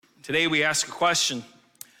Today we ask a question.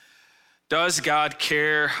 Does God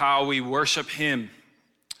care how we worship him?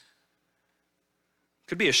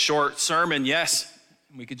 Could be a short sermon, yes.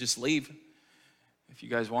 We could just leave if you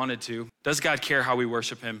guys wanted to. Does God care how we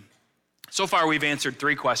worship him? So far we've answered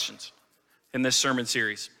 3 questions in this sermon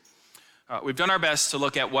series. We've done our best to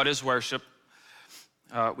look at what is worship.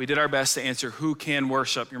 We did our best to answer who can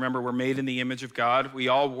worship. You remember, we're made in the image of God. We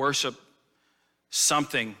all worship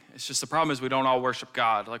something. It's just the problem is we don't all worship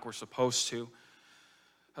God like we're supposed to.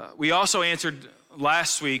 We also answered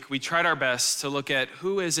last week, we tried our best to look at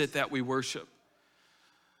who is it that we worship.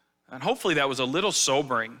 And hopefully that was a little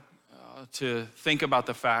sobering to think about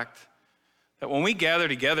the fact that when we gather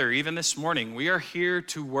together, even this morning, we are here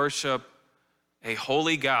to worship a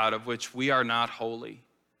holy God of which we are not holy.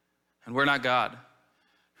 And we're not God.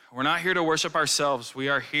 We're not here to worship ourselves. We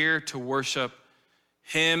are here to worship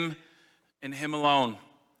him and him alone.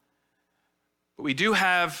 But we do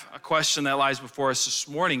have a question that lies before us this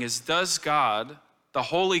morning is, does God, the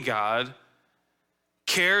holy God,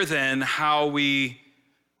 care then how we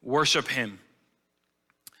worship him?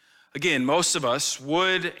 Again, most of us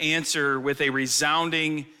would answer with a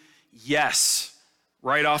resounding yes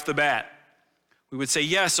right off the bat. We would say,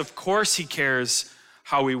 yes, of course he cares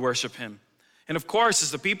how we worship him. And of course,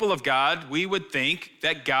 as the people of God, we would think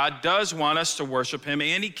that God does want us to worship him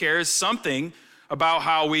and he cares something about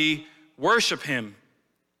how we worship him.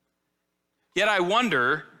 Yet I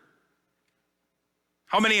wonder,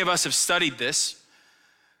 how many of us have studied this?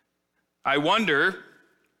 I wonder,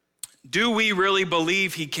 do we really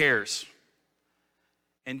believe he cares?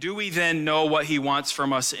 And do we then know what he wants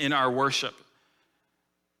from us in our worship?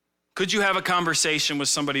 Could you have a conversation with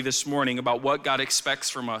somebody this morning about what God expects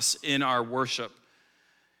from us in our worship?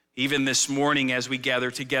 Even this morning as we gather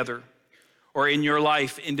together, or in your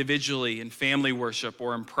life individually in family worship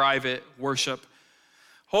or in private worship.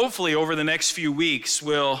 Hopefully over the next few weeks,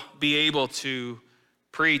 we'll be able to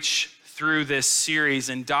preach through this series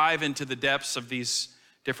and dive into the depths of these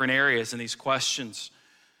different areas and these questions.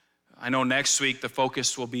 I know next week the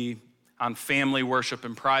focus will be on family worship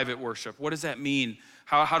and private worship. What does that mean?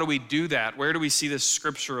 How do we do that? Where do we see this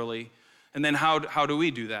scripturally? And then how do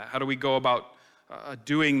we do that? How do we go about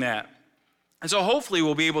doing that? And so hopefully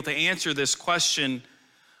we'll be able to answer this question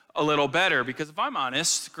a little better, because if I'm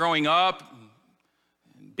honest, growing up,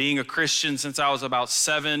 being a Christian since I was about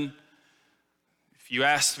 7, if you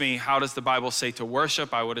asked me, how does the Bible say to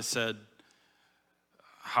worship? I would have said,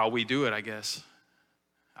 how we do it, I guess.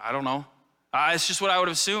 I don't know. It's just what I would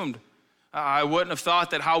have assumed. I wouldn't have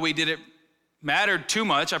thought that how we did it mattered too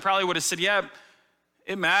much. I probably would have said, yeah,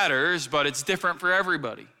 it matters, but it's different for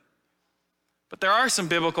everybody. But there are some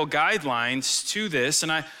biblical guidelines to this,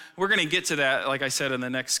 and we're going to get to that, like I said, in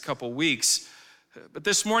the next couple weeks. But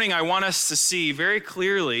this morning, I want us to see very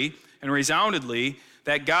clearly and resoundingly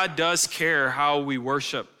that God does care how we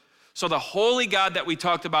worship. So the holy God that we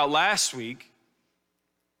talked about last week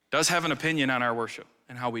does have an opinion on our worship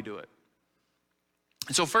and how we do it.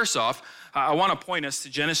 And so first off, I want to point us to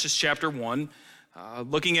Genesis chapter 1,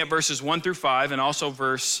 looking at verses 1 through 5 and also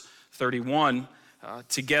verse 31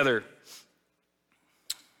 together.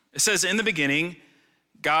 It says, in the beginning,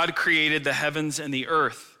 God created the heavens and the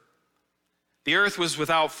earth. The earth was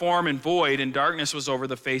without form and void, and darkness was over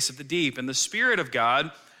the face of the deep. And the Spirit of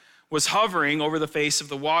God was hovering over the face of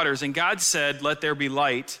the waters. And God said, let there be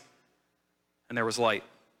light. And there was light.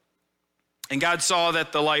 And God saw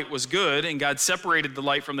that the light was good, and God separated the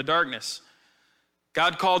light from the darkness.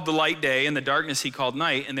 God called the light day, and the darkness he called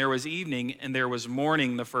night, and there was evening, and there was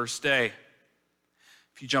morning the first day.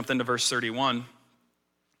 If you jump into verse 31, it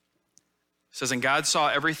says, and God saw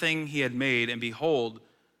everything he had made, and behold,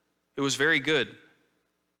 it was very good.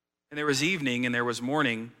 And there was evening, and there was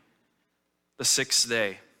morning the 6th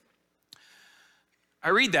day. I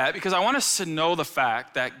read that because I want us to know the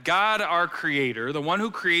fact that God, our creator, the one who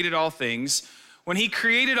created all things, when he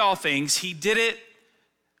created all things, he did it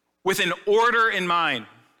with an order in mind.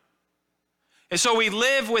 And so we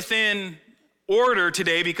live within order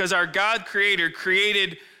today because our God creator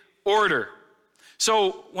created order.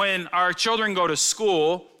 So when our children go to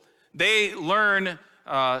school, they learn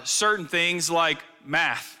certain things like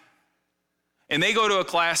math. And they go to a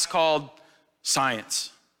class called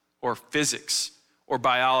science or physics or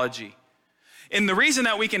biology. And the reason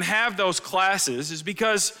that we can have those classes is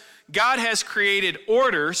because God has created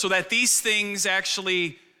order so that these things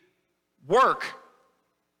actually work.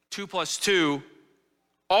 2 + 2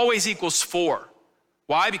 always equals 4.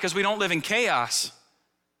 Why? Because we don't live in chaos.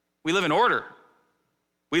 We live in order.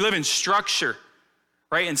 We live in structure,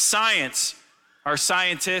 right? In science, our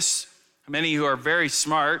scientists, many who are very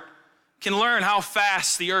smart, can learn how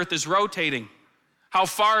fast the earth is rotating, how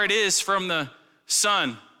far it is from the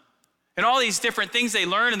sun. And all these different things they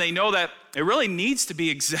learn, and they know that it really needs to be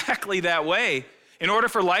exactly that way in order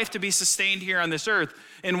for life to be sustained here on this earth.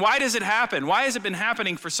 And why does it happen? Why has it been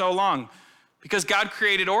happening for so long? Because God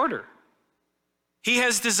created order. He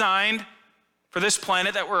has designed for this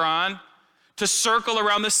planet that we're on to circle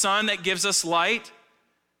around the sun that gives us light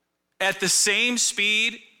at the same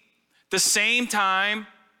speed, the same time,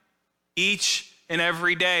 each and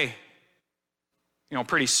every day. You know,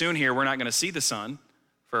 pretty soon here, we're not going to see the sun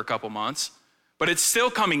for a couple months, but it's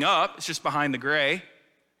still coming up. It's just behind the gray,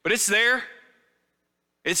 but it's there.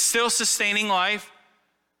 It's still sustaining life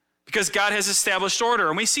because God has established order.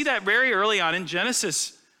 And we see that very early on in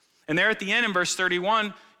Genesis. And there at the end in verse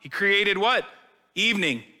 31, he created what?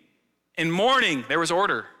 Evening. In morning, there was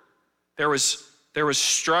order. There was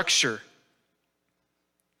structure.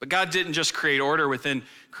 But God didn't just create order within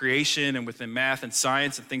creation and within math and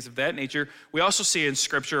science and things of that nature. We also see in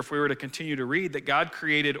Scripture, if we were to continue to read, that God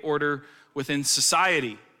created order within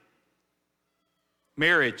society.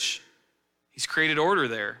 Marriage. He's created order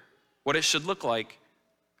there. What it should look like.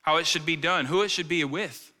 How it should be done. Who it should be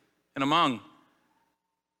with and among.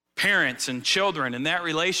 Parents and children and that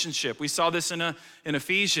relationship. We saw this in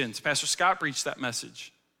Ephesians. Pastor Scott preached that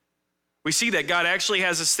message. We see that God actually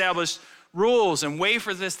has established rules and way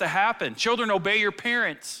for this to happen. Children, obey your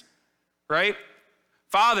parents, right?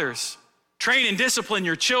 Fathers, train and discipline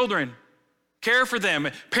your children. Care for them.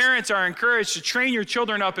 Parents are encouraged to train your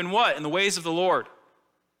children up in what? In the ways of the Lord.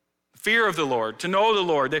 The fear of the Lord, to know the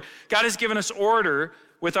Lord. God has given us order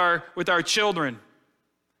with our children.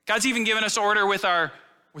 God's even given us order with our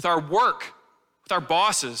work, with our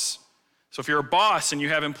bosses. So if you're a boss and you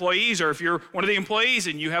have employees, or if you're one of the employees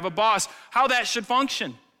and you have a boss, how that should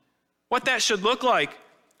function, what that should look like,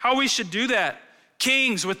 how we should do that.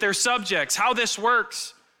 Kings with their subjects, how this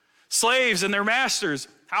works. Slaves and their masters,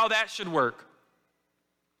 how that should work.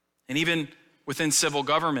 And even within civil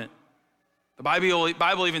government. The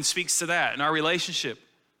Bible even speaks to that in our relationship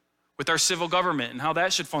with our civil government and how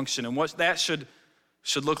that should function and what that should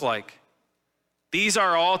look like. These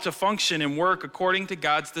are all to function and work according to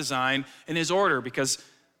God's design and his order, because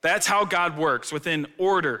that's how God works, within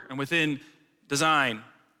order and within design.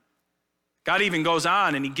 God even goes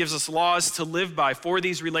on and he gives us laws to live by for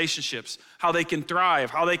these relationships, how they can thrive,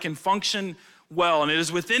 how they can function well. And it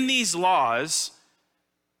is within these laws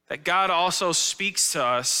that God also speaks to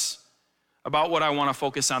us about what I want to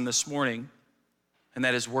focus on this morning, and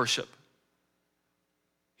that is worship.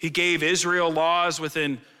 He gave Israel laws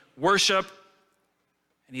within worship,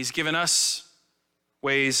 and he's given us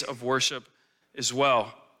ways of worship as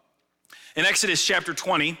well. In Exodus chapter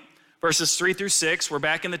 20, verses 3 through 6, we're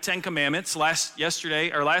back in the Ten Commandments. Last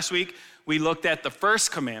week, we looked at the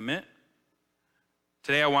first commandment.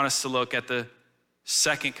 Today, I want us to look at the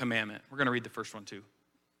second commandment. We're going to read the first one too.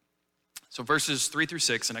 So verses 3 through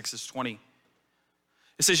 6 in Exodus 20.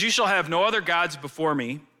 It says, "You shall have no other gods before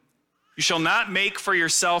me. You shall not make for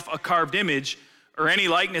yourself a carved image or any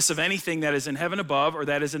likeness of anything that is in heaven above, or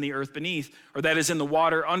that is in the earth beneath, or that is in the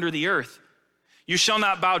water under the earth. You shall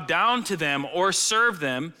not bow down to them or serve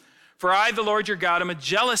them, for I, the Lord your God, am a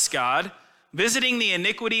jealous God, visiting the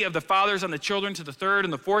iniquity of the fathers on the children to the third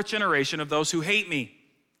and the fourth generation of those who hate me,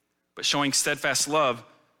 but showing steadfast love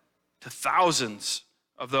to thousands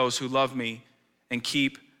of those who love me and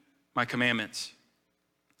keep my commandments."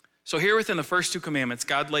 So here within the first two commandments,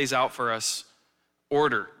 God lays out for us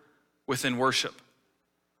order within worship.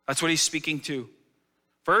 That's what he's speaking to.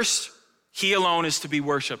 First, he alone is to be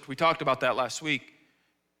worshiped. We talked about that last week.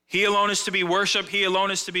 He alone is to be worshiped. He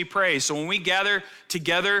alone is to be praised. So when we gather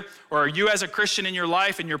together, or you as a Christian in your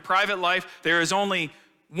life, in your private life, there is only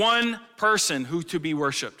one person who to be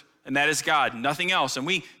worshiped, and that is God, nothing else. And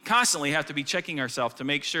we constantly have to be checking ourselves to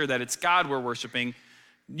make sure that it's God we're worshiping,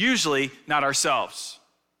 usually not ourselves.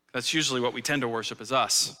 That's usually what we tend to worship, is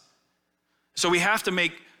us. So we have to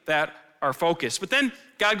make that our focus. But then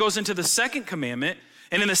God goes into the second commandment,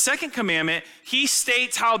 and in the second commandment, he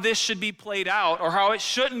states how this should be played out, or how it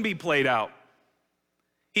shouldn't be played out.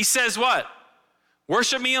 He says what?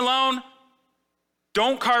 Worship me alone.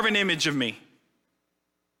 Don't carve an image of me.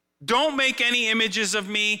 Don't make any images of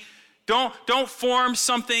me. Don't form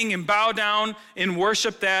something and bow down and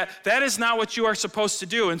worship that. That is not what you are supposed to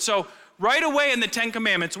do. And so right away in the Ten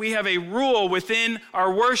Commandments, we have a rule within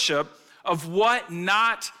our worship of what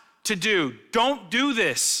not to do. Don't do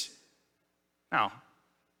this. Now,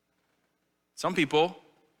 some people,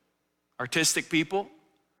 artistic people,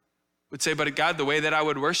 would say, but God, the way that I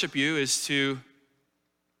would worship you is to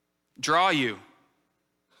draw you.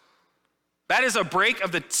 That is a break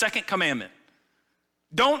of the second commandment.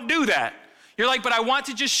 Don't do that. You're like, but I want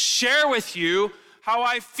to just share with you how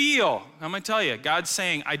I feel. I'm going to tell you, God's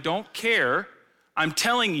saying, I don't care. I'm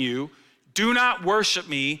telling you, do not worship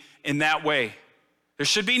me in that way. There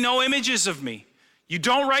should be no images of me. You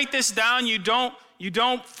don't write this down. You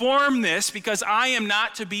don't form this, because I am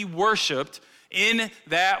not to be worshiped in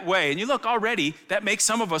that way. And you look, already, that makes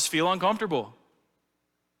some of us feel uncomfortable.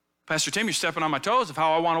 Pastor Tim, you're stepping on my toes of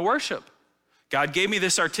how I want to worship. God gave me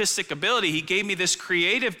this artistic ability. He gave me this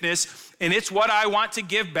creativeness, and it's what I want to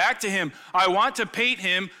give back to him. I want to paint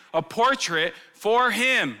him a portrait for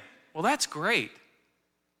him. Well, that's great.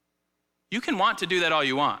 You can want to do that all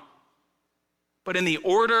you want. But in the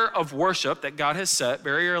order of worship that God has set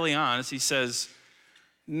very early on, as he says,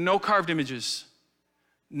 no carved images,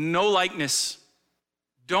 no likeness.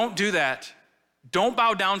 Don't do that. Don't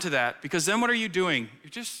bow down to that, because then what are you doing? You're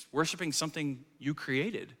just worshiping something you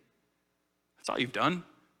created. That's all you've done.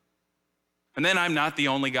 And then I'm not the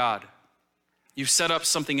only God. You've set up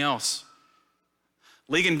something else.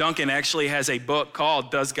 Ligon Duncan actually has a book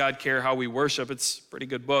called Does God Care How We Worship? It's a pretty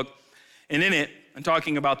good book. And in it, I'm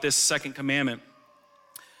talking about this second commandment.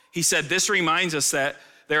 He said, this reminds us that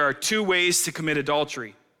there are two ways to commit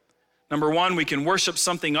adultery. Number one, we can worship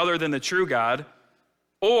something other than the true God,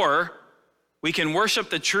 or we can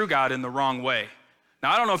worship the true God in the wrong way.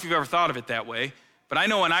 Now, I don't know if you've ever thought of it that way, but I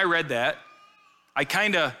know when I read that, my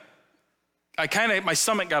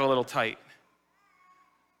stomach got a little tight.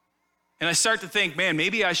 And I start to think, man,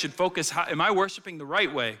 maybe I should focus, am I worshiping the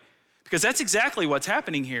right way? Because that's exactly what's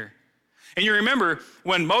happening here. And you remember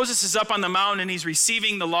when Moses is up on the mountain and he's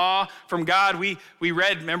receiving the law from God, we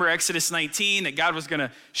read, remember Exodus 19, that God was going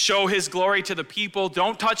to show his glory to the people.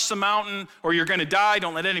 Don't touch the mountain or you're going to die.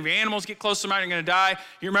 Don't let any of your animals get close to the mountain, you're going to die.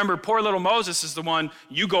 You remember poor little Moses is the one,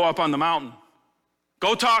 you go up on the mountain.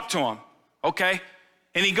 Go talk to him, okay?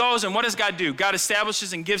 And he goes, and what does God do? God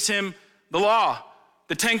establishes and gives him the law,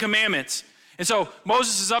 the 10 commandments. And so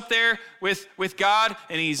Moses is up there with God,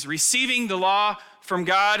 and he's receiving the law from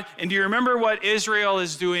God. And do you remember what Israel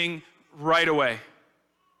is doing right away?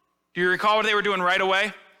 Do you recall what they were doing right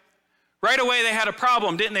away? Right away they had a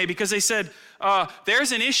problem, didn't they? Because they said,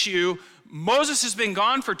 there's an issue. Moses has been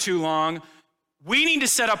gone for too long. We need to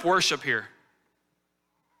set up worship here.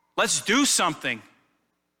 Let's do something.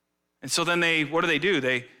 And so then what do?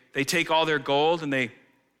 They take all their gold and they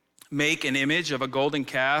make an image of a golden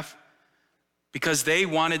calf because they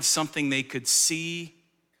wanted something they could see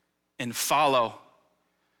and follow.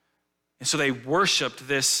 And so they worshiped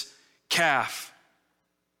this calf.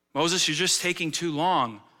 Moses, you're just taking too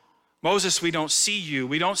long. Moses, we don't see you.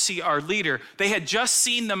 We don't see our leader. They had just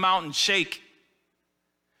seen the mountain shake.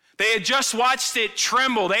 They had just watched it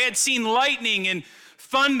tremble. They had seen lightning and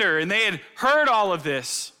thunder, and they had heard all of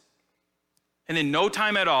this. And in no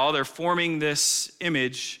time at all, they're forming this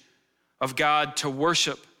image of God to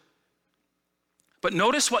worship. But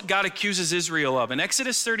notice what God accuses Israel of. In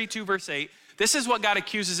Exodus 32, verse 8, this is what God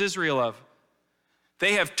accuses Israel of.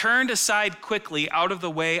 They have turned aside quickly out of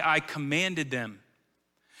the way I commanded them.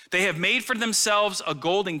 They have made for themselves a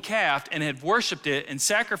golden calf and have worshiped it and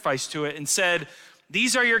sacrificed to it and said,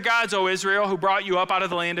 these are your gods, O Israel, who brought you up out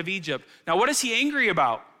of the land of Egypt. Now, what is he angry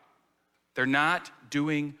about? They're not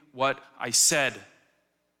doing what I said.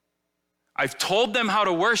 I've told them how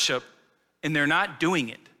to worship, and they're not doing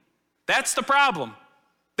it. That's the problem.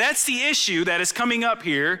 That's the issue that is coming up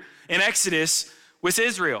here in Exodus with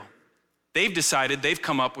Israel. They've decided they've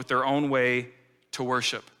come up with their own way to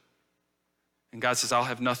worship. And God says, I'll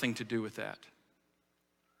have nothing to do with that.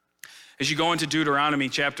 As you go into Deuteronomy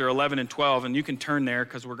chapter 11 and 12, and you can turn there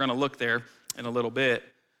because we're going to look there in a little bit.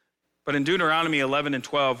 But in Deuteronomy 11 and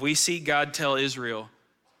 12, we see God tell Israel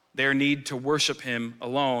their need to worship him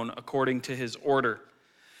alone according to his order.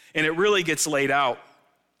 And it really gets laid out.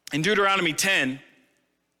 In Deuteronomy 10,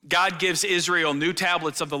 God gives Israel new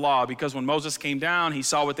tablets of the law because when Moses came down, he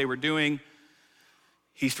saw what they were doing.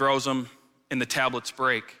 He throws them and the tablets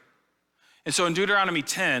break. And so in Deuteronomy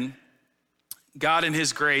 10, God in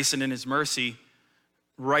his grace and in his mercy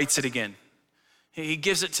writes it again. He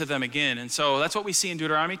gives it to them again. And so that's what we see in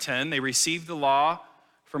Deuteronomy 10. They received the law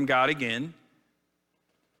from God again.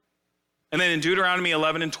 And then in Deuteronomy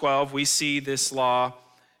 11 and 12, we see this law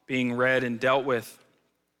being read and dealt with.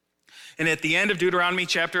 And at the end of Deuteronomy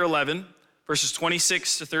chapter 11, verses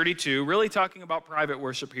 26 to 32, really talking about private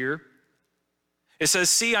worship here, it says,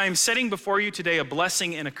 see, I am setting before you today a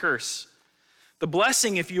blessing and a curse. The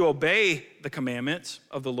blessing if you obey the commandments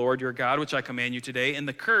of the Lord your God, which I command you today, and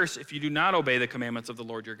the curse if you do not obey the commandments of the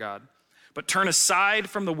Lord your God, but turn aside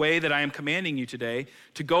from the way that I am commanding you today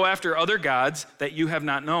to go after other gods that you have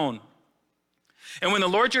not known. And when the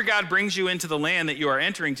Lord your God brings you into the land that you are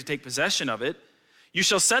entering to take possession of it, you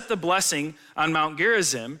shall set the blessing on Mount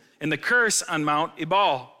Gerizim and the curse on Mount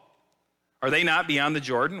Ebal. Are they not beyond the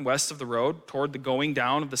Jordan, west of the road, toward the going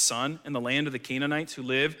down of the sun, in the land of the Canaanites who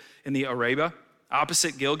live in the Arabah,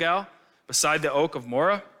 opposite Gilgal, beside the oak of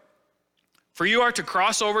Moreh? For you are to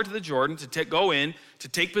cross over to the Jordan to go in, to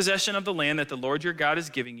take possession of the land that the Lord your God is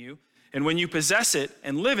giving you. And when you possess it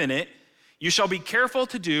and live in it, you shall be careful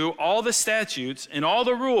to do all the statutes and all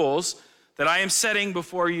the rules that I am setting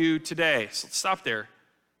before you today. So let's stop there.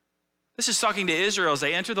 This is talking to Israel as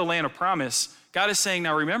they enter the land of promise. God is saying,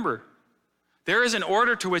 now remember, there is an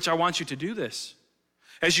order to which I want you to do this.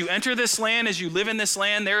 As you enter this land, as you live in this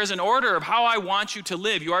land, there is an order of how I want you to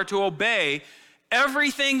live. You are to obey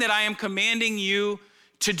everything that I am commanding you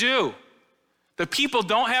to do. The people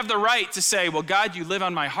don't have the right to say, well, God, you live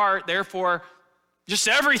on my heart, therefore just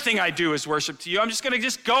everything I do is worship to you. I'm just going to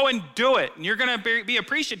just go and do it, and you're going to be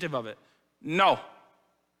appreciative of it. No.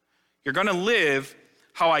 You're going to live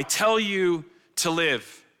how I tell you to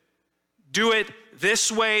live. Do it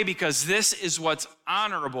this way because this is what's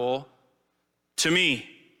honorable to me.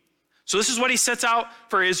 So this is what he sets out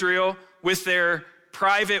for Israel with their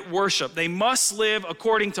private worship. They must live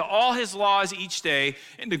according to all his laws each day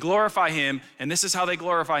and to glorify him. And this is how they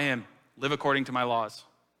glorify him. Live according to my laws.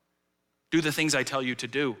 Do the things I tell you to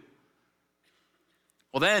do.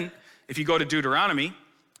 Well then, if you go to Deuteronomy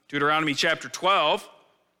chapter 12,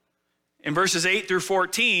 in verses 8 through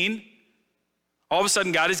 14, all of a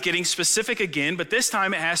sudden God is getting specific again, but this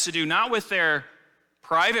time it has to do not with their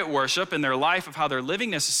private worship and their life of how they're living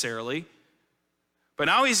necessarily, but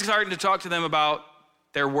now he's starting to talk to them about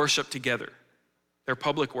their worship together, their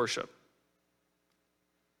public worship.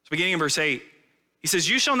 So beginning in verse 8, he says,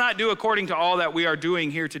 you shall not do according to all that we are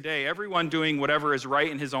doing here today, everyone doing whatever is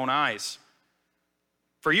right in his own eyes.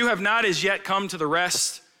 For you have not as yet come to the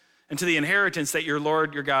rest and to the inheritance that your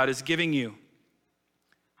Lord your God is giving you.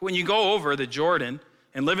 When you go over the Jordan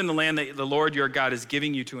and live in the land that the Lord your God is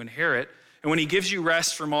giving you to inherit, and when he gives you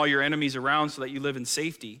rest from all your enemies around so that you live in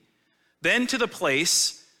safety, then to the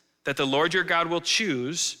place that the Lord your God will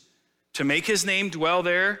choose to make his name dwell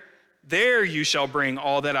there, there you shall bring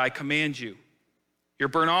all that I command you. Your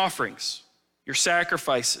burnt offerings, your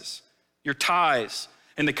sacrifices, your tithes,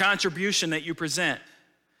 and the contribution that you present,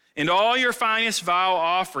 and all your finest vow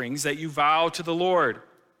offerings that you vow to the Lord.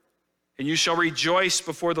 And you shall rejoice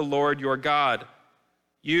before the Lord your God,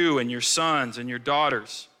 you and your sons and your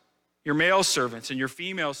daughters, your male servants and your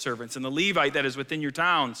female servants, and the Levite that is within your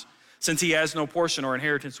towns, since he has no portion or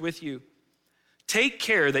inheritance with you. Take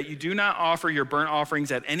care that you do not offer your burnt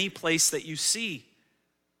offerings at any place that you see,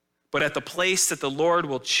 but at the place that the Lord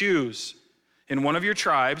will choose in one of your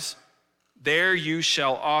tribes, there you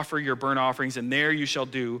shall offer your burnt offerings, and there you shall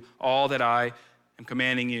do all that I am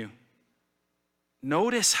commanding you.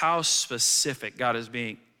 Notice how specific God is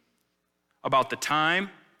being about the time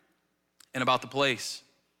and about the place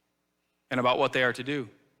and about what they are to do.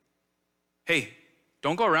 Hey,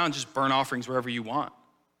 don't go around just burn offerings wherever you want.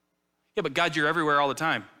 Yeah, but God, you're everywhere all the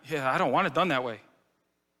time. Yeah, I don't want it done that way.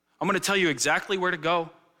 I'm going to tell you exactly where to go.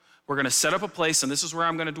 We're going to set up a place, and this is where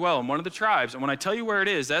I'm going to dwell in one of the tribes. And when I tell you where it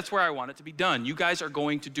is, that's where I want it to be done. You guys are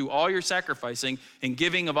going to do all your sacrificing and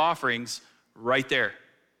giving of offerings right there.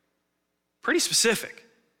 Pretty specific.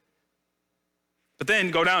 But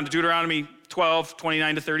then go down to Deuteronomy 12,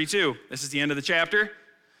 29 to 32. This is the end of the chapter.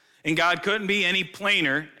 And God couldn't be any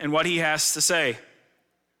plainer in what he has to say. It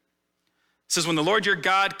says, when the Lord your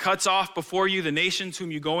God cuts off before you the nations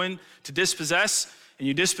whom you go in to dispossess, and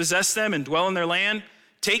you dispossess them and dwell in their land,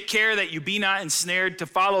 take care that you be not ensnared to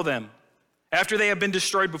follow them after they have been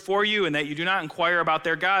destroyed before you, and that you do not inquire about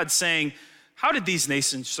their gods, saying, how did these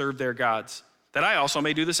nations serve their gods, that I also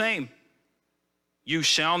may do the same? You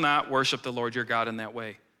shall not worship the Lord your God in that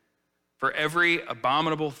way. For every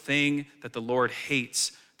abominable thing that the Lord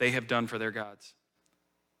hates, they have done for their gods.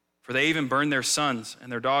 For they even burn their sons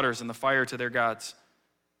and their daughters in the fire to their gods.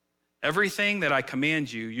 Everything that I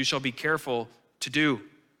command you, you shall be careful to do.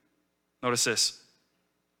 Notice this.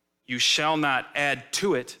 You shall not add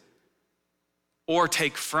to it or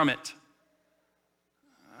take from it.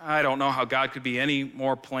 I don't know how God could be any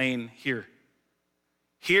more plain here.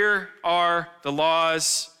 Here are the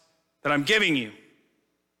laws that I'm giving you.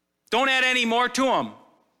 Don't add any more to them,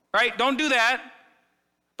 right? Don't do that,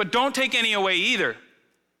 but don't take any away either.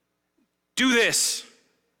 Do this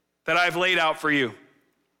that I've laid out for you.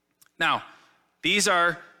 Now, these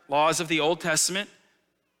are laws of the Old Testament,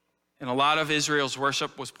 and a lot of Israel's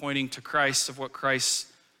worship was pointing to Christ, of what Christ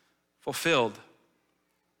fulfilled.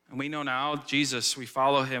 And we know now Jesus, we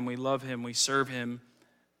follow him, we love him, we serve him,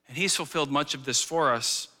 And he's fulfilled much of this for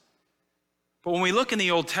us. But when we look in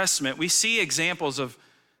the Old Testament, we see examples of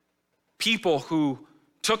people who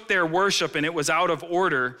took their worship and it was out of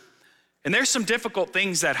order. And there's some difficult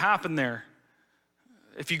things that happen there.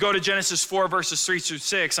 If you go to Genesis 4, verses 3 through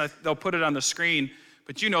 6, they'll put it on the screen,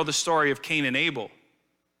 but you know the story of Cain and Abel.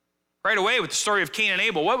 Right away with the story of Cain and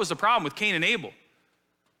Abel, what was the problem with Cain and Abel?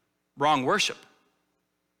 Wrong worship.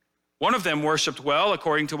 One of them worshiped well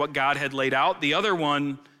according to what God had laid out. The other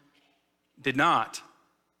one did not.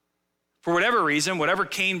 For whatever reason, whatever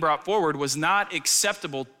Cain brought forward was not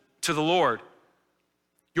acceptable to the Lord.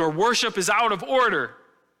 Your worship is out of order.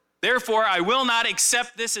 Therefore, I will not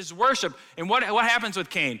accept this as worship. And what happens with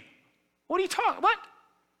Cain? What are you talking?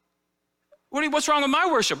 What's wrong with my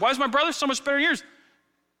worship? Why is my brother so much better than yours?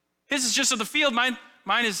 His is just of the field. Mine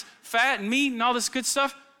is fat and meat and all this good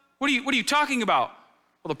stuff. What are you talking about?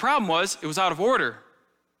 Well, the problem was it was out of order.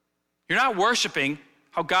 You're not worshiping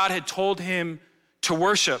how God had told him to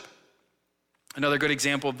worship. Another good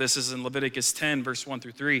example of this is in Leviticus 10, verse 1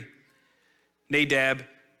 through 3. Nadab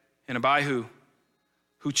and Abihu,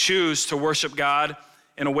 who choose to worship God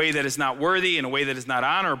in a way that is not worthy, in a way that is not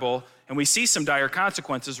honorable, and we see some dire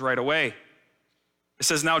consequences right away. It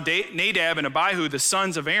says, now Nadab and Abihu, the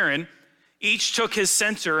sons of Aaron, each took his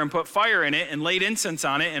censer and put fire in it and laid incense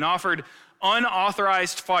on it and offered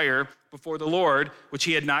unauthorized fire before the Lord, which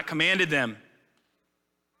he had not commanded them.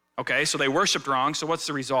 Okay, so they worshiped wrong, so what's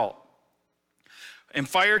the result? And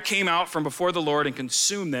fire came out from before the Lord and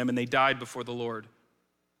consumed them, and they died before the Lord.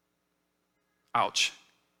 Ouch.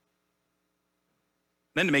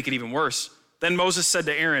 Then to make it even worse, then Moses said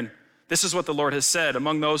to Aaron, this is what the Lord has said,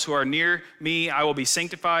 among those who are near me, I will be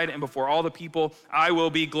sanctified, and before all the people, I will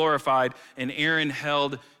be glorified. And Aaron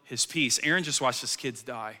held his peace. Aaron just watched his kids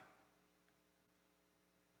die.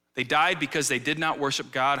 They died because they did not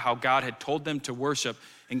worship God how God had told them to worship,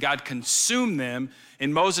 and God consumed them.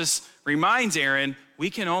 And Moses reminds Aaron, we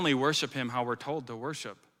can only worship him how we're told to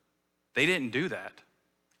worship. They didn't do that,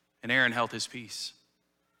 and Aaron held his peace.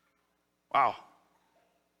 Wow.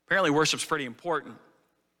 Apparently worship's pretty important.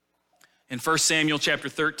 In 1 Samuel chapter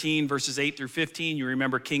 13, verses 8 through 15, you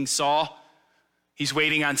remember King Saul. He's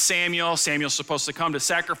waiting on Samuel. Samuel's supposed to come to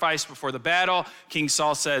sacrifice before the battle. King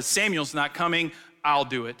Saul says, Samuel's not coming. I'll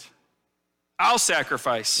do it. I'll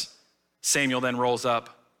sacrifice. Samuel then rolls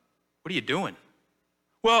up. What are you doing?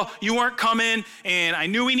 Well, you weren't coming, and I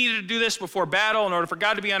knew we needed to do this before battle in order for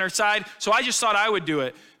God to be on our side, so I just thought I would do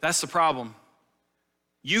it. That's the problem.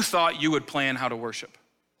 You thought you would plan how to worship.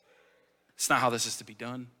 It's not how this is to be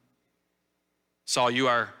done. Saul, you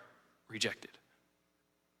are rejected.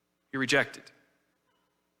 You're rejected.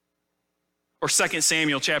 Or 2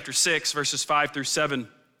 Samuel chapter 6, verses 5 through 7,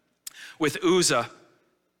 with Uzzah.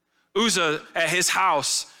 Uzzah, at his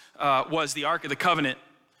house, was the Ark of the Covenant.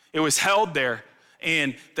 It was held there,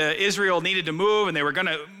 and Israel needed to move, and they were going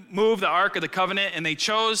to move the Ark of the Covenant, and they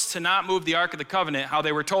chose to not move the Ark of the Covenant how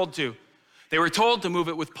they were told to. They were told to move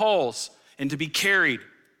it with poles and to be carried.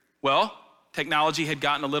 Well, technology had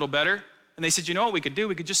gotten a little better, and they said, you know what we could do?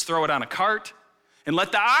 We could just throw it on a cart and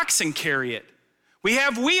let the oxen carry it. We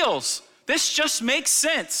have wheels. This just makes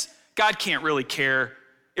sense. God can't really care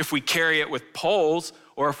if we carry it with poles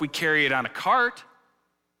or if we carry it on a cart.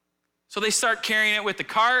 So they start carrying it with the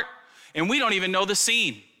cart, and we don't even know the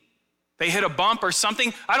scene. They hit a bump or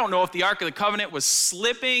something. I don't know if the Ark of the Covenant was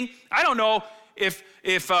slipping. I don't know if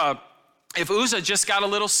Uzzah just got a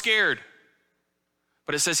little scared.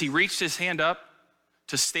 But it says he reached his hand up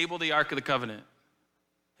to stable the Ark of the Covenant,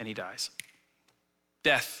 and he dies.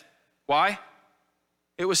 Death. Why?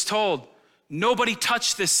 It was told, nobody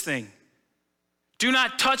touch this thing. Do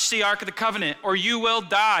not touch the Ark of the Covenant, or you will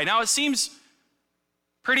die. Now, it seems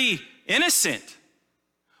pretty innocent.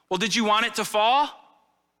 Well, did you want it to fall?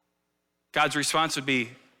 God's response would be,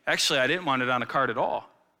 actually, I didn't want it on a cart at all.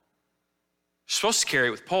 You're supposed to carry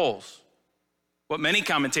it with poles. What many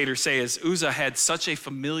commentators say is Uzzah had such a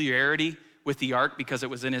familiarity with the ark because it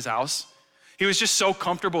was in his house. He was just so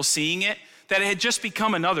comfortable seeing it that it had just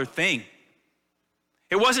become another thing.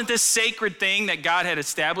 It wasn't this sacred thing that God had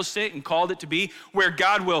established it and called it to be, where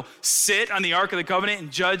God will sit on the Ark of the Covenant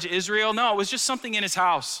and judge Israel. No, it was just something in his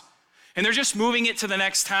house. And they're just moving it to the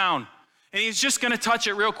next town. And he's just going to touch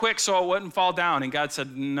it real quick so it wouldn't fall down. And God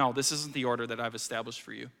said, no, this isn't the order that I've established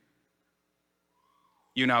for you.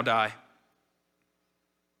 You now die.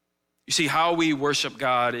 You see, how we worship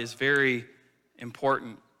God is very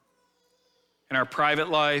important. In our private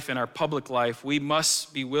life, in our public life, we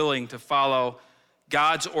must be willing to follow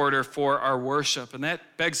God's order for our worship. And that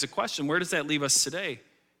begs the question, where does that leave us today?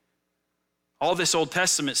 All this Old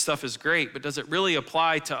Testament stuff is great, but does it really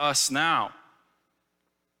apply to us now?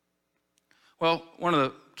 Well, one of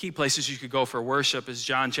the key places you could go for worship is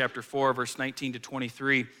John chapter 4, verse 19 to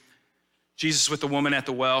 23. Jesus with the woman at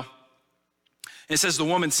the well. And it says, the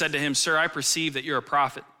woman said to him, "Sir, I perceive that you're a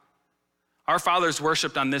prophet. Our fathers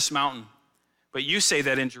worshiped on this mountain, but you say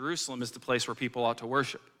that in Jerusalem is the place where people ought to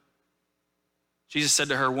worship." Jesus said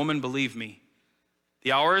to her, "Woman, believe me,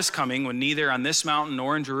 the hour is coming when neither on this mountain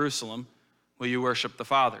nor in Jerusalem will you worship the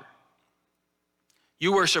Father.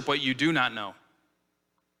 You worship what you do not know.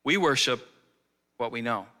 We worship what we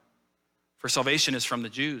know, for salvation is from the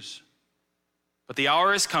Jews. But the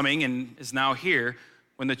hour is coming and is now here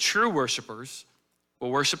when the true worshipers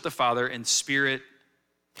will worship the Father in spirit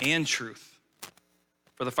and truth.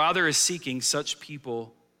 For the Father is seeking such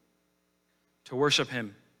people to worship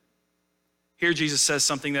him." Here Jesus says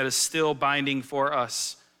something that is still binding for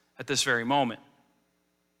us at this very moment.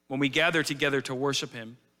 When we gather together to worship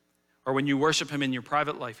him, or when you worship him in your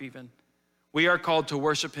private life even, we are called to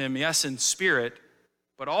worship him, yes, in spirit,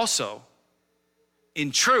 but also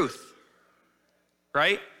in truth,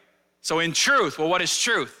 right? So in truth, well, what is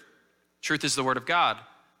truth? Truth is the Word of God.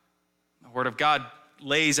 The Word of God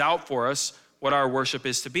lays out for us what our worship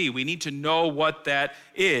is to be. We need to know what that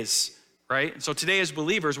is, right? And so today as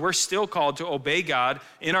believers, we're still called to obey God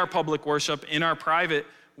in our public worship, in our private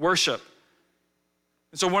worship.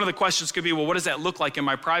 And so one of the questions could be, well, what does that look like in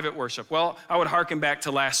my private worship? Well, I would hearken back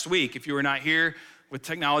to last week. If you were not here with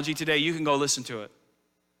technology today, you can go listen to it.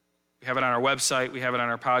 We have it on our website. We have it on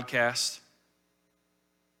our podcast.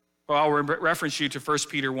 Well, I'll reference you to 1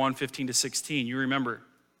 Peter 1, 15 to 16. You remember.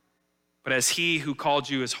 "But as he who called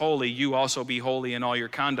you is holy, you also be holy in all your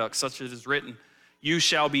conduct, such as it is written, you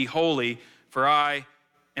shall be holy, for I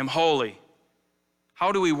am holy."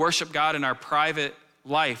 How do we worship God in our private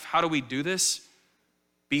life? How do we do this?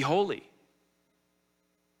 Be holy.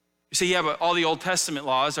 You say, yeah, but all the Old Testament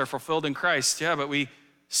laws are fulfilled in Christ. Yeah, but we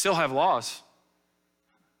still have laws.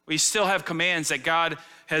 We still have commands that God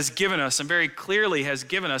has given us and very clearly has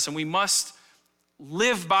given us, and we must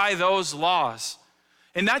live by those laws.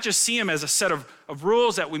 And not just see them as a set of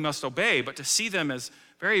rules that we must obey, but to see them as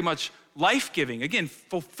very much life-giving. Again,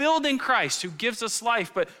 fulfilled in Christ who gives us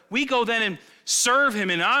life, but we go then and serve him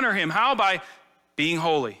and honor him. How? By being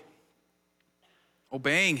holy,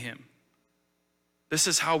 obeying him. This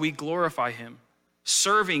is how we glorify him,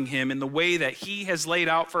 serving him in the way that he has laid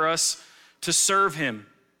out for us to serve him,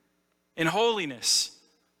 in holiness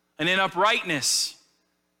and in uprightness.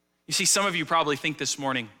 You see, some of you probably think this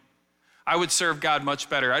morning, I would serve God much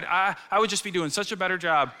better. I would just be doing such a better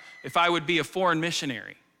job if I would be a foreign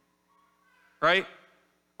missionary, right?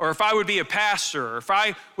 Or if I would be a pastor, or if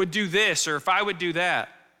I would do this, or if I would do that.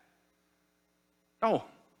 No.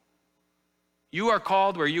 You are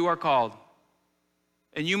called where you are called.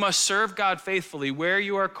 And you must serve God faithfully where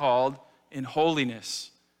you are called in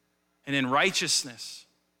holiness and in righteousness.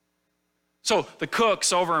 So the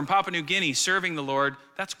cooks over in Papua New Guinea serving the Lord,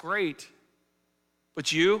 that's great.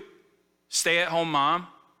 But you, stay-at-home mom,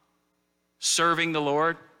 serving the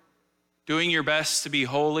Lord, doing your best to be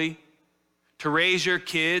holy, to raise your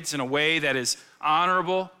kids in a way that is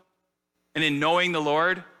honorable, and in knowing the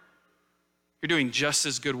Lord, you're doing just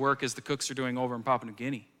as good work as the cooks are doing over in Papua New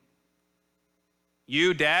Guinea.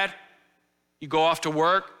 You, dad, you go off to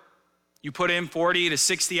work, you put in 40 to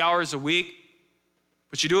 60 hours a week,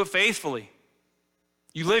 but you do it faithfully.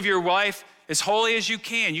 You live your life as holy as you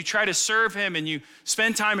can. You try to serve him, and you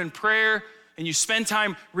spend time in prayer, and you spend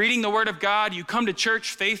time reading the Word of God. You come to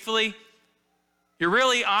church faithfully. You're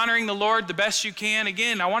really honoring the Lord the best you can.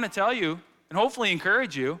 Again, I want to tell you, and hopefully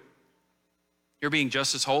encourage you, you're being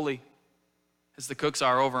just as holy as the cooks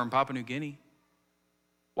are over in Papua New Guinea.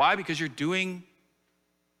 Why? Because you're doing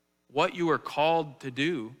what you are called to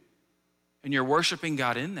do, and you're worshiping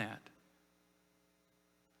God in that.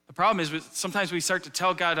 The problem is sometimes we start to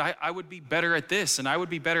tell God, I would be better at this, and I would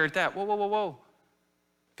be better at that. Whoa, whoa, whoa, whoa.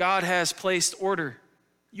 God has placed order.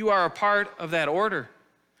 You are a part of that order.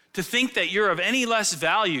 To think that you're of any less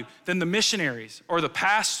value than the missionaries or the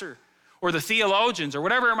pastor or the theologians or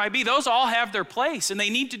whatever it might be, those all have their place, and they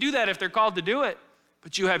need to do that if they're called to do it.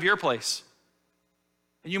 But you have your place.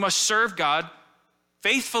 And you must serve God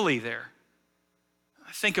faithfully there.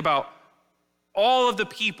 Think about all of the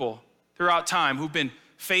people throughout time who've been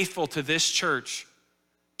faithful to this church,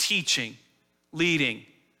 teaching, leading,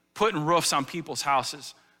 putting roofs on people's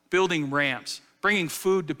houses, building ramps, bringing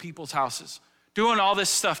food to people's houses, doing all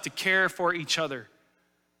this stuff to care for each other.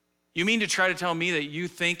 You mean to try to tell me that you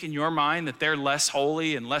think in your mind that they're less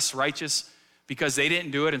holy and less righteous because they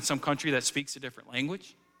didn't do it in some country that speaks a different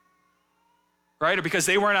language? Right? Or because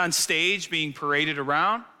they weren't on stage being paraded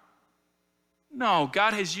around? No,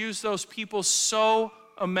 God has used those people so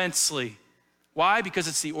immensely Why? Because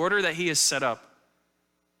it's the order that he has set up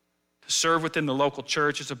to serve within the local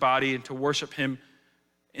church as a body and to worship him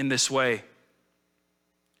in this way.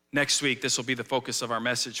 Next week, this will be the focus of our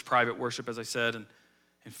message, private worship, as I said, and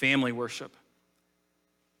family worship.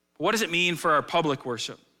 But what does it mean for our public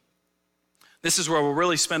worship? This is where we'll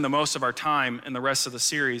really spend the most of our time in the rest of the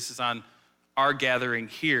series, is on our gathering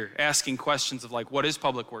here, asking questions of like, what is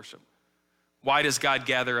public worship? Why does God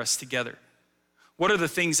gather us together? What are the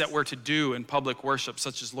things that we're to do in public worship,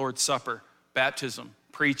 such as Lord's Supper, baptism,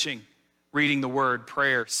 preaching, reading the word,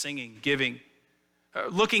 prayer, singing, giving?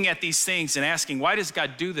 Looking at these things and asking, why does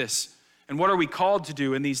God do this? And what are we called to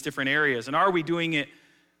do in these different areas? And are we doing it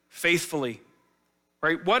faithfully?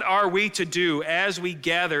 Right? What are we to do as we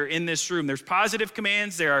gather in this room? There's positive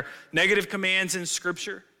commands, there are negative commands in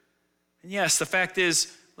Scripture. And yes, the fact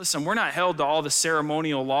is, listen, we're not held to all the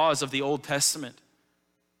ceremonial laws of the Old Testament.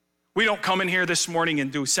 We don't come in here this morning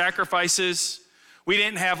and do sacrifices. We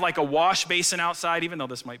didn't have like a wash basin outside, even though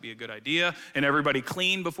this might be a good idea, and everybody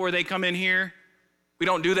clean before they come in here. We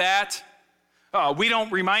don't do that. We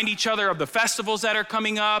don't remind each other of the festivals that are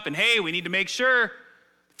coming up, and hey, we need to make sure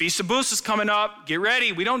Feast of Booths is coming up, get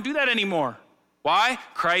ready. We don't do that anymore. Why?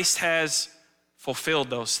 Christ has fulfilled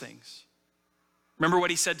those things. Remember what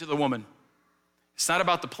he said to the woman. It's not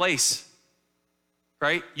about the place,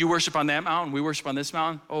 right? You worship on that mountain, we worship on this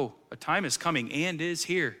mountain. Oh, a time is coming and is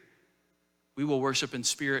here. We will worship in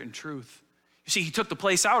spirit and truth. You see, he took the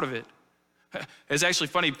place out of it. It's actually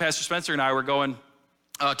funny, Pastor Spencer and I were going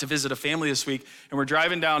to visit a family this week, and we're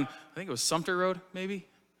driving down, I think it was Sumter Road, maybe?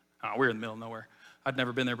 Oh, we're in the middle of nowhere. I'd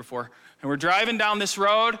never been there before. And we're driving down this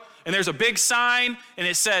road, and there's a big sign, and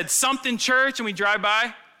it said something church, and we drive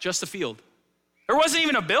by, just a field. There wasn't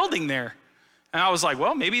even a building there. And I was like,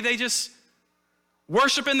 well, maybe they just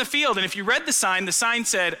worship in the field. And if you read the sign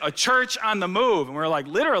said, a church on the move. And we're like,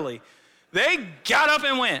 literally, they got up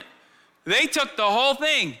and went. They took the whole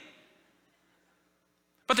thing.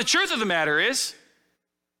 But the truth of the matter is,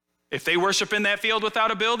 if they worship in that field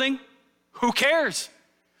without a building, who cares?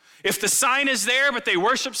 If the sign is there, but they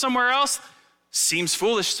worship somewhere else, seems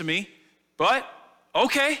foolish to me. But,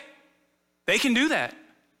 okay, they can do that.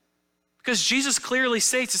 Because Jesus clearly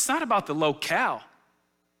states it's not about the locale.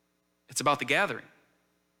 It's about the gathering,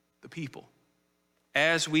 the people.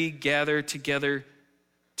 As we gather together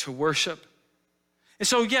to worship. And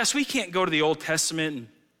so, yes, we can't go to the Old Testament and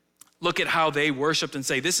look at how they worshiped and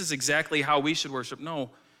say, this is exactly how we should worship.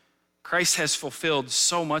 No, Christ has fulfilled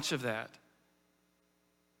so much of that.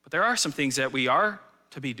 But there are some things that we are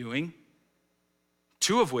to be doing,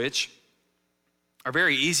 two of which are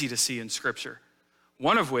very easy to see in Scripture.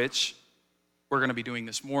 One of which we're going to be doing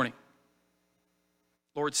this morning.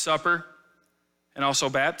 Lord's Supper and also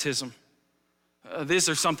baptism. These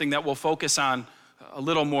are something that we'll focus on a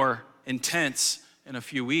little more intense in a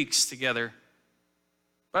few weeks together.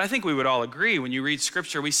 But I think we would all agree when you read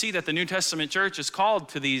Scripture, we see that the New Testament church is called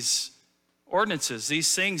to these ordinances,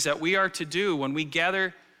 these things that we are to do when we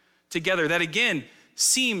gather together that, again,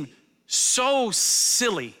 seem so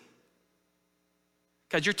silly.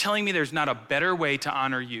 God, you're telling me there's not a better way to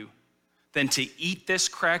honor you than to eat this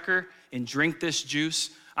cracker and drink this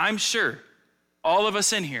juice? I'm sure all of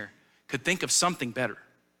us in here could think of something better.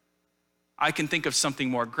 I can think of something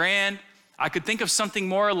more grand. I could think of something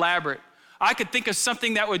more elaborate. I could think of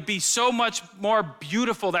something that would be so much more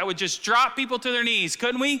beautiful that would just drop people to their knees,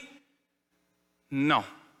 couldn't we? No.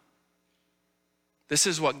 This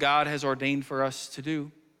is what God has ordained for us to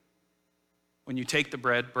do. When you take the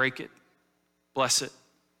bread, break it, bless it.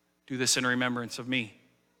 Do this in remembrance of me.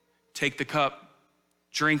 Take the cup,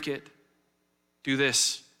 drink it. Do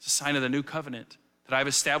this. It's a sign of the new covenant that I've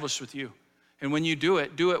established with you. And when you do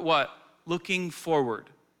it what? Looking forward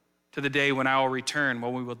to the day when I will return,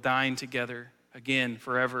 when we will dine together again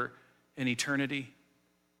forever in eternity.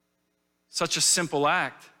 Such a simple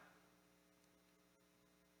act,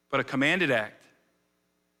 but a commanded act.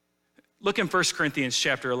 Look in 1 Corinthians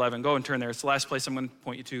chapter 11. Go and turn there. It's the last place I'm going to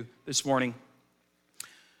point you to this morning.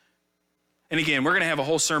 And again, we're going to have a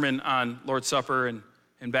whole sermon on Lord's Supper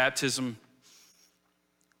and baptism.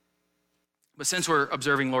 But since we're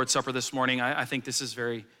observing Lord's Supper this morning, I think this is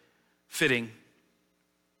very fitting.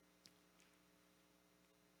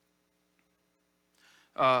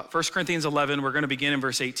 1 Corinthians 11, we're going to begin in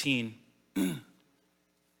verse 18. It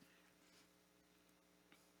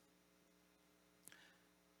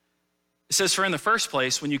says, for in the first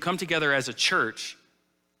place, when you come together as a church,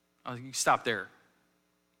 you stop there.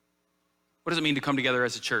 What does it mean to come together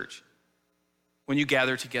as a church? When you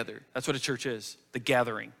gather together. That's what a church is, the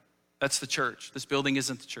gathering. That's the church. This building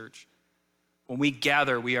isn't the church. When we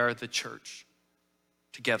gather, we are the church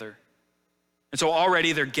together. And so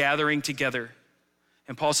already they're gathering together.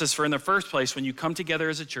 And Paul says, for in the first place, when you come together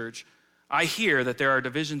as a church, I hear that there are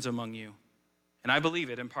divisions among you, and I believe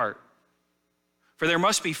it in part. For there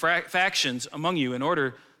must be factions among you in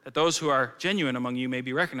order that those who are genuine among you may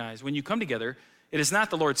be recognized. When you come together, it is not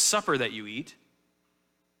the Lord's Supper that you eat.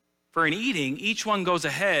 For in eating, each one goes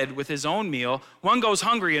ahead with his own meal. One goes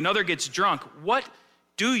hungry, another gets drunk. What?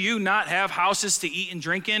 Do you not have houses to eat and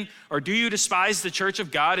drink in? Or do you despise the church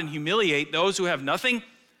of God and humiliate those who have nothing?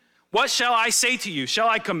 What shall I say to you? Shall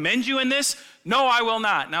I commend you in this? No, I will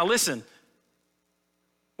not. Now listen,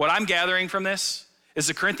 what I'm gathering from this is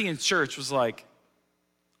the Corinthian church was like,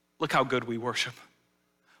 look how good we worship.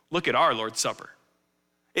 Look at our Lord's Supper.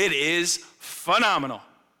 It is phenomenal.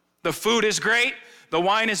 The food is great, the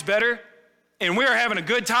wine is better, and we're having a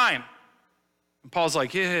good time. And Paul's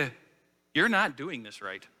like, yeah, you're not doing this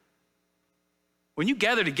right. When you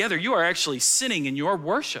gather together, you are actually sinning in your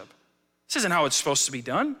worship. This isn't how it's supposed to be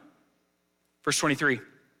done. Verse 23,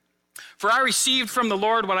 for I received from the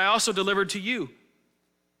Lord what I also delivered to you,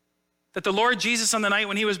 that the Lord Jesus on the night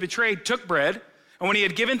when he was betrayed took bread, and when he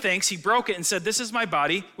had given thanks, he broke it and said, this is my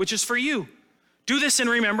body, which is for you. Do this in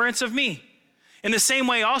remembrance of me. In the same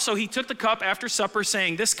way also, he took the cup after supper,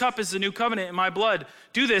 saying, this cup is the new covenant in my blood.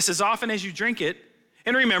 Do this as often as you drink it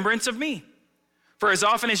in remembrance of me. For as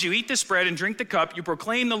often as you eat this bread and drink the cup, you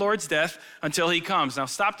proclaim the Lord's death until he comes. Now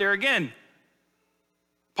stop there again.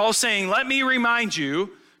 Paul's saying, let me remind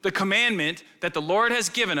you the commandment that the Lord has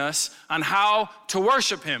given us on how to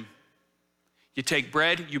worship him. You take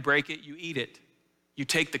bread, you break it, you eat it. You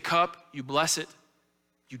take the cup, you bless it,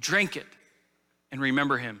 you drink it, and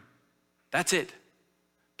remember him. That's it.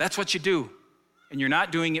 That's what you do, and you're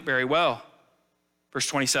not doing it very well. Verse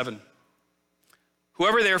 27,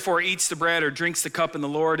 whoever therefore eats the bread or drinks the cup in the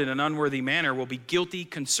Lord in an unworthy manner will be guilty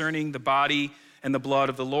concerning the body and the blood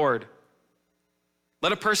of the Lord.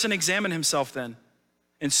 Let a person examine himself then,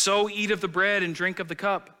 and so eat of the bread and drink of the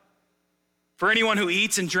cup. For anyone who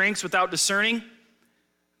eats and drinks without discerning,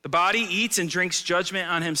 the body eats and drinks judgment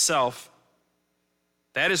on himself.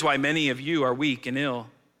 That is why many of you are weak and ill,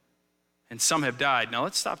 and some have died. Now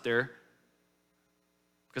let's stop there,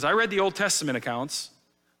 because I read the Old Testament accounts.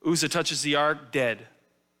 Uzzah touches the ark, dead,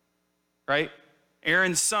 right?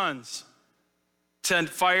 Aaron's sons sent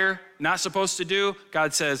fire, not supposed to do.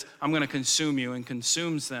 God says, I'm going to consume you, and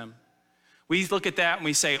consumes them. We look at that and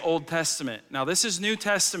we say Old Testament. Now this is New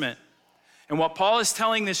Testament. And what Paul is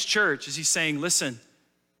telling this church is he's saying, listen,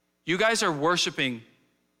 you guys are worshiping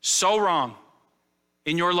so wrong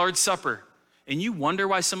in your Lord's Supper, and you wonder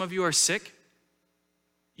why some of you are sick?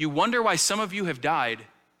 You wonder why some of you have died.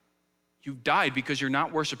 You've died because you're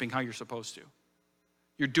not worshiping how you're supposed to.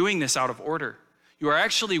 You're doing this out of order. You are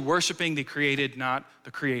actually worshiping the created, not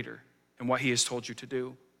the Creator, and what he has told you to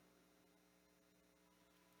do.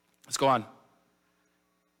 Let's go on.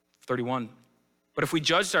 31. But if we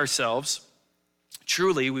judged ourselves,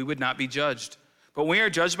 truly we would not be judged. But when we are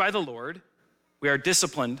judged by the Lord, we are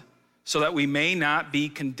disciplined so that we may not be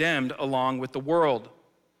condemned along with the world.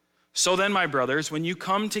 So then, my brothers, when you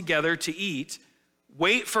come together to eat,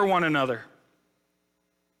 wait for one another.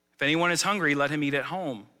 If anyone is hungry, let him eat at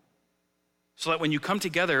home, so that when you come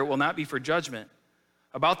together, it will not be for judgment.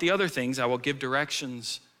 About the other things, I will give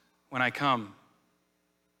directions when I come.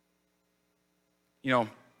 You know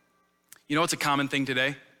what's a common thing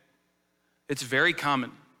today? It's very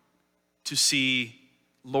common to see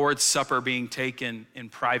Lord's Supper being taken in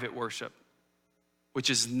private worship,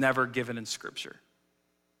 which is never given in Scripture.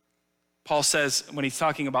 Paul says, when he's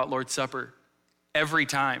talking about Lord's Supper, every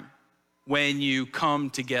time when you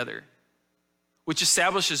come together, which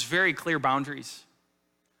establishes very clear boundaries.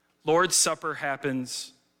 Lord's Supper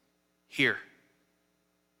happens here,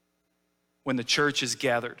 when the church is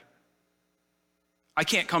gathered. I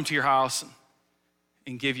can't come to your house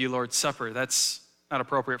and give you Lord's Supper. That's not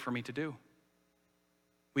appropriate for me to do.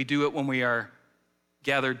 We do it when we are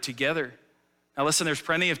gathered together. Now listen, there's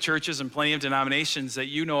plenty of churches and plenty of denominations that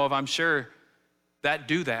you know of, I'm sure, that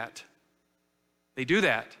do that. They do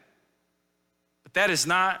that. But that is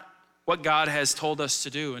not what God has told us to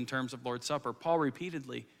do in terms of Lord's Supper. Paul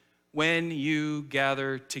repeatedly, when you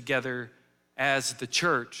gather together as the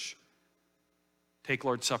church, take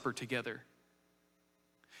Lord's Supper together.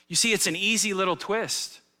 You see, it's an easy little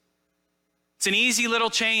twist. It's an easy little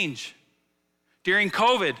change. During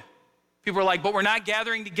COVID, people were like, but we're not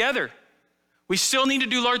gathering together. We still need to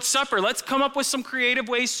do Lord's Supper. Let's come up with some creative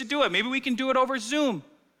ways to do it. Maybe we can do it over Zoom.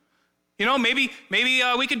 Maybe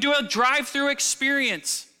we could do a drive-through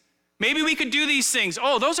experience. Maybe we could do these things.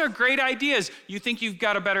 Oh, those are great ideas. You think you've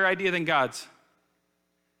got a better idea than God's?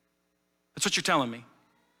 That's what you're telling me.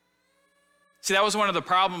 See, that was one of the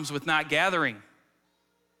problems with not gathering.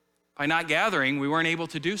 By not gathering, we weren't able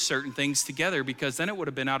to do certain things together because then it would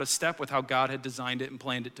have been out of step with how God had designed it and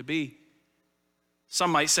planned it to be.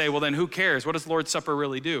 Some might say, well, then who cares? What does Lord's Supper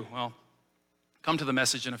really do? Well, come to the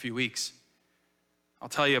message in a few weeks. I'll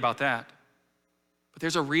tell you about that. But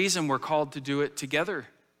there's a reason we're called to do it together.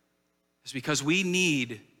 It's because we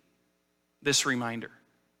need this reminder.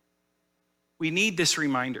 We need this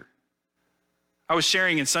reminder. I was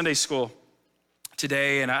sharing in Sunday school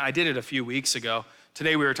today, and I did it a few weeks ago.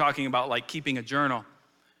 Today we were talking about like keeping a journal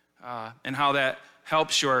and how that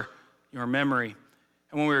helps your memory.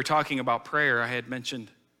 And when we were talking about prayer, I had mentioned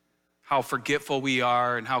how forgetful we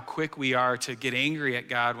are and how quick we are to get angry at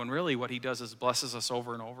God when really what he does is blesses us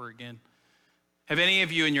over and over again. Have any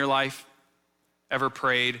of you in your life ever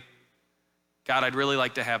prayed, God, I'd really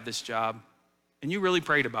like to have this job, and you really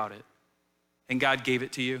prayed about it, and God gave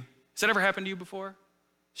it to you? Has that ever happened to you before?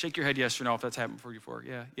 Shake your head yes or no if that's happened for you before.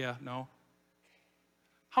 Yeah, no.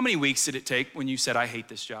 How many weeks did it take when you said, I hate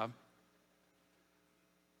this job?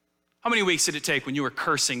 How many weeks did it take when you were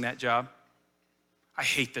cursing that job? I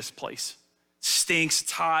hate this place. It stinks,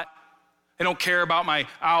 it's hot. They don't care about my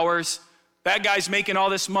hours. That guy's making all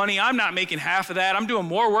this money. I'm not making half of that. I'm doing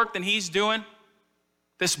more work than he's doing.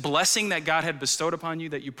 This blessing that God had bestowed upon you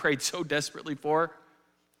that you prayed so desperately for,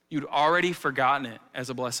 you'd already forgotten it as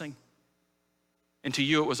a blessing. And to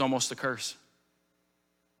you, it was almost a curse.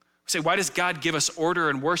 We say, why does God give us order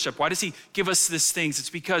and worship? Why does he give us these things? It's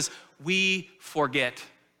because we forget.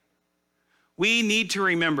 We need to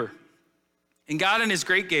remember. And God in his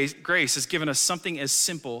great grace has given us something as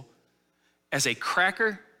simple as a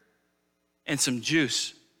cracker and some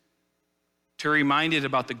juice to remind it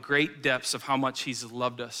about the great depths of how much he's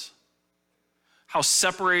loved us, how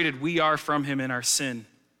separated we are from him in our sin,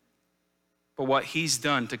 but what he's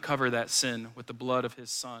done to cover that sin with the blood of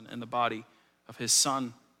his son and the body of his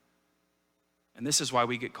son. And this is why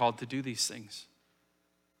we get called to do these things.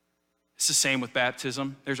 It's the same with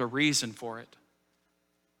baptism. There's a reason for it.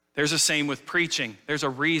 There's the same with preaching. There's a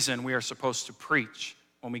reason we are supposed to preach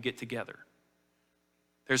when we get together.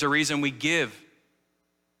 There's a reason we give.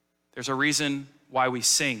 There's a reason why we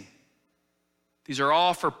sing. These are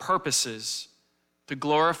all for purposes to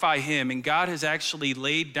glorify him. And God has actually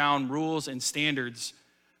laid down rules and standards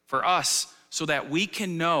for us so that we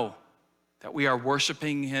can know that we are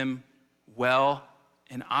worshiping him well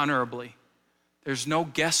and honorably. There's no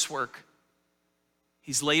guesswork.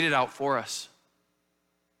 He's laid it out for us.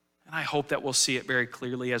 And I hope that we'll see it very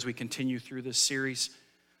clearly as we continue through this series.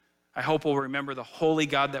 I hope we'll remember the holy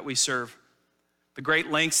God that we serve, the great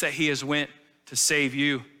lengths that he has went to save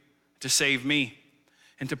you, to save me,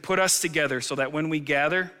 and to put us together so that when we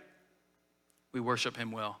gather, we worship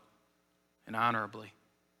him well and honorably.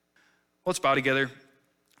 Let's bow together.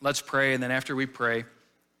 Let's pray, and then after we pray,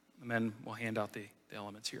 and then we'll hand out the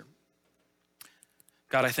elements here.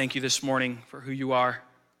 God, I thank you this morning for who you are.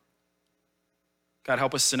 God,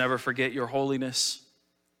 help us to never forget your holiness,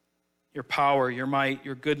 your power, your might,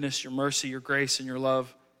 your goodness, your mercy, your grace, and your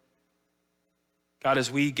love. God,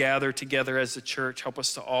 as we gather together as the church, help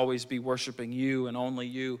us to always be worshiping you and only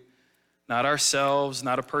you, not ourselves,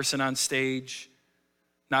 not a person on stage,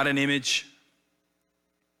 not an image,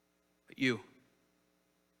 but you.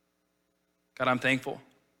 God, I'm thankful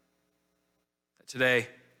that today,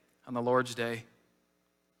 on the Lord's Day,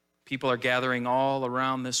 people are gathering all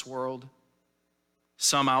around this world,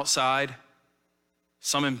 some outside,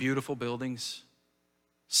 some in beautiful buildings,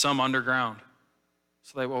 some underground,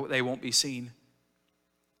 so they won't be seen.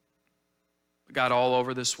 But God, all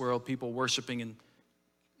over this world, people worshiping in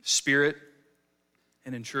spirit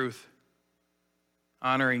and in truth,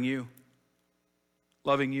 honoring you,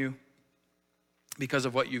 loving you because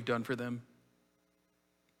of what you've done for them.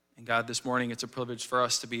 And God, this morning, it's a privilege for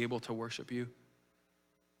us to be able to worship you.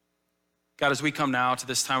 God, as we come now to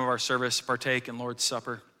this time of our service, partake in Lord's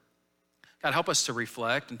Supper, God, help us to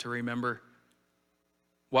reflect and to remember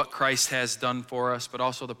what Christ has done for us, but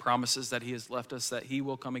also the promises that he has left us, that he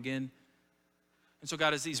will come again. And so,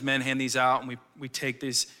 God, as these men hand these out and we take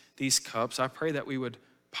these cups, I pray that we would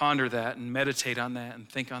ponder that and meditate on that and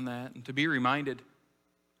think on that, and to be reminded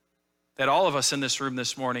that all of us in this room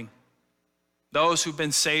this morning, those who've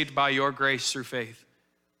been saved by your grace through faith,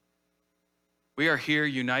 we are here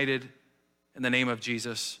united in the name of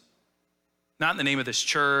Jesus. Not in the name of this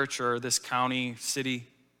church or this county, city.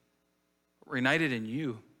 We're united in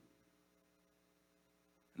you.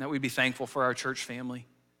 And that we'd be thankful for our church family.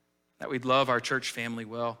 That we'd love our church family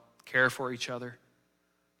well, care for each other,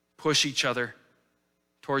 push each other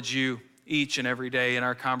towards you each and every day in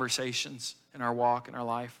our conversations, in our walk, in our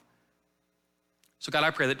life. So God,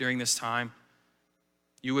 I pray that during this time,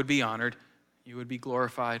 you would be honored, you would be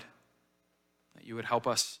glorified, that you would help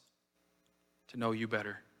us to know you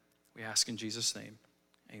better. We ask in Jesus' name,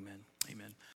 amen. Amen.